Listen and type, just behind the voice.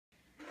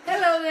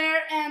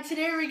and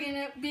today we're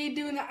gonna be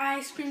doing the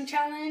ice cream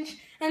challenge.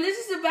 And this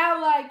is about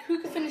like who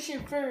can finish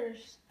it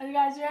first. Are you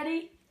guys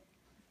ready?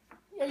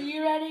 Are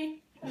you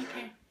ready?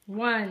 Okay.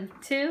 1,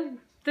 2,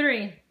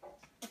 3.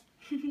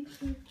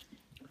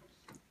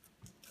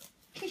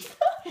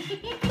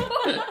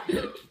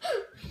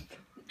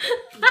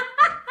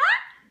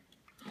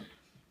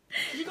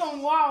 You're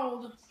going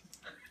wild.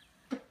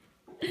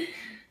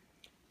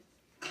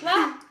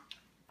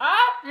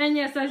 And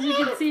yes, as you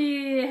can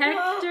see,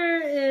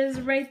 Hector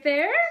is right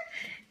there,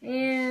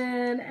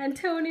 and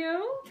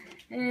Antonio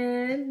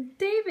and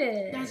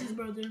David. That's his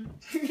brother.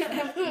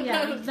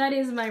 Yeah, that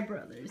is my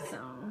brother, so.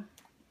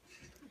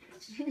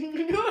 How do you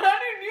do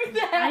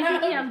that? I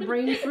think he has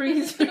brain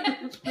freeze. How do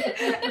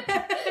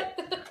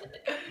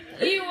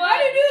you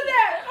do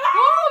that?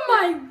 Oh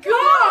my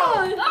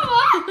god!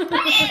 How did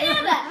you do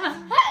that?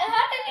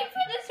 How did you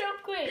put this so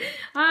quick?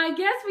 I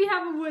guess we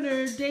have a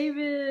winner.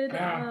 David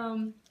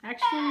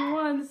actually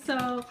won,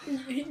 so.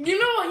 You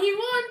know what he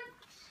won?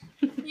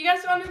 You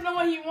guys want to know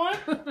what he won?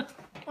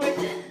 Wait,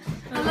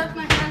 I left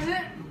my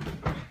present.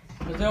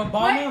 Was it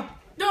Obama? Wait,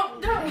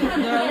 don't. No,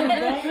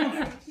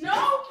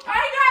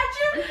 I got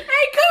you a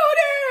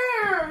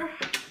cooter.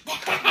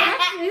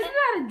 Isn't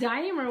that a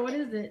dime or what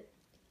is it?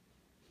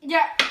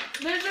 Yeah,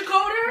 there's a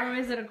coder. Or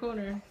is it a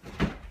quarter?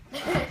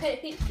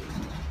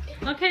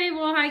 Okay,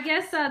 well, I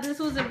guess this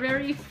was a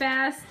very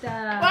fast.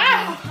 Wow,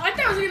 I thought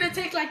it was gonna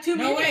take like 2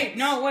 minutes.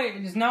 No, wait.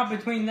 It's not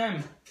between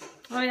them.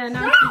 Oh yeah,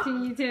 now it's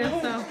between you two.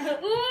 So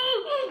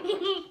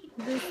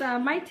this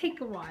might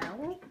take a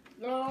while.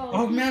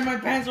 Oh man, my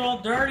pants are all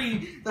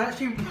dirty. That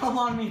shit fell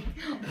on me.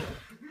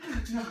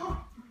 No.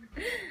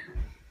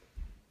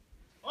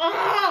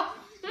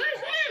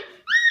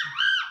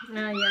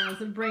 Yeah,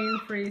 the brain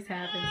freeze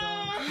happens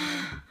all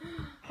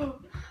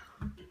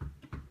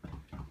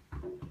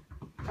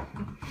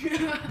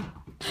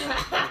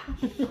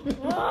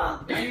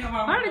the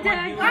Heart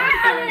attack. I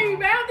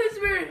found this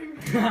room.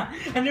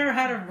 I never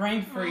had a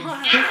brain freeze.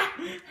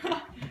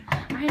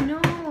 I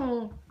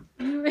know.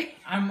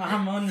 I'm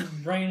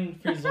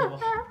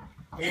unbrain-freezable.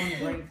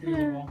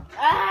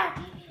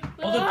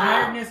 All the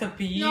tiredness of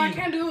PE No, I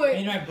can't do it.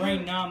 made my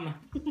brain numb.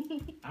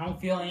 I don't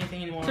feel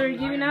anything anymore. So are you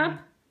giving up?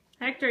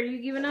 Hector, are you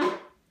giving up?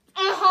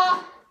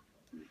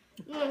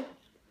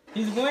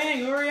 He's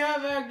winning. Hurry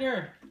up,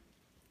 Hector.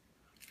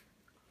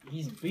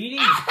 He's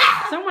beating.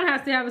 Someone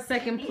has to have a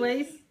second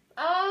place.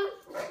 It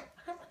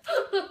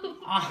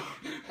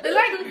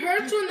like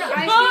hurts when the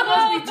ice cream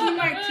goes between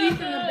my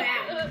teeth and the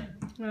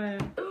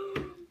back.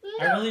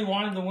 I really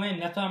wanted to win.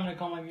 That's why I'm gonna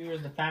call my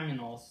viewers the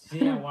Faminals.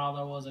 See how wild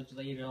I was? I just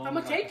ate it all. I'm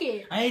gonna take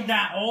it. I ate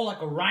that all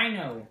like a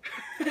rhino.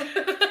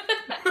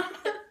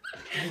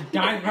 I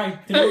died right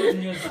through it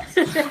and just.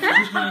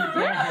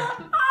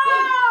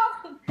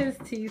 His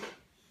teeth.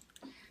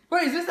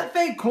 Wait, is this a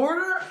fake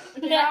quarter?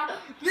 Yeah.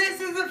 This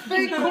is a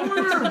fake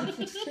quarter. I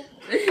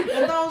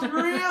thought it was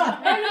real.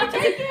 I'm gonna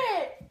take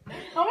it. I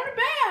want it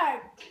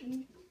back.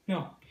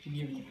 No, you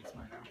give it to me. It's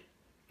mine now.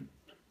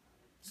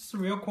 Is this a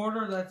real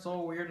quarter? That's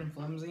all weird and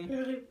flimsy.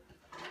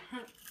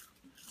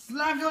 It's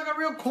not I feel like a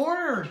real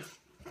quarter.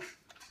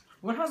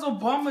 What has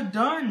Obama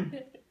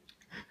done?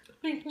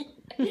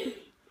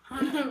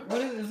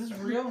 What is this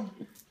real?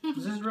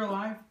 Is this real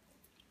life?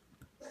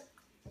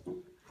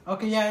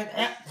 Okay,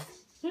 yeah.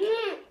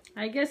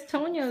 I guess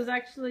Tonio's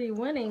actually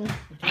winning.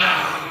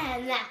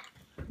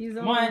 He's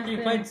One,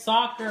 you played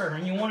soccer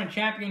and you won a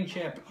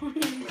championship.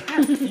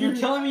 You're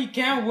telling me you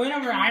can't win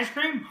over ice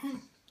cream?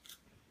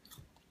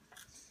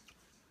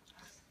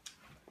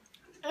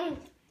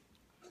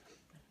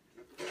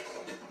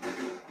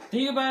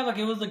 Think about it like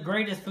it was the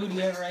greatest food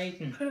you ever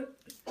eaten.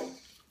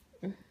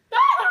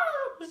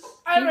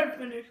 I never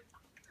finished.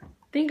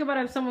 Think about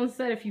if someone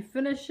said if you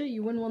finish it,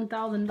 you win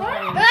 $1,000.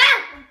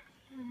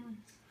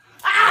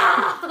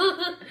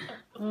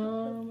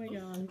 Oh my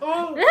god.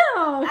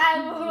 Ew!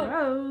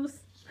 Gross.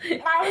 He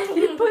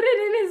put it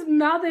in his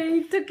mouth and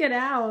he took it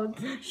out.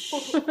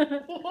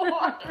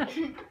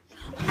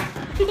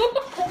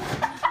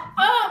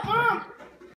 Oh,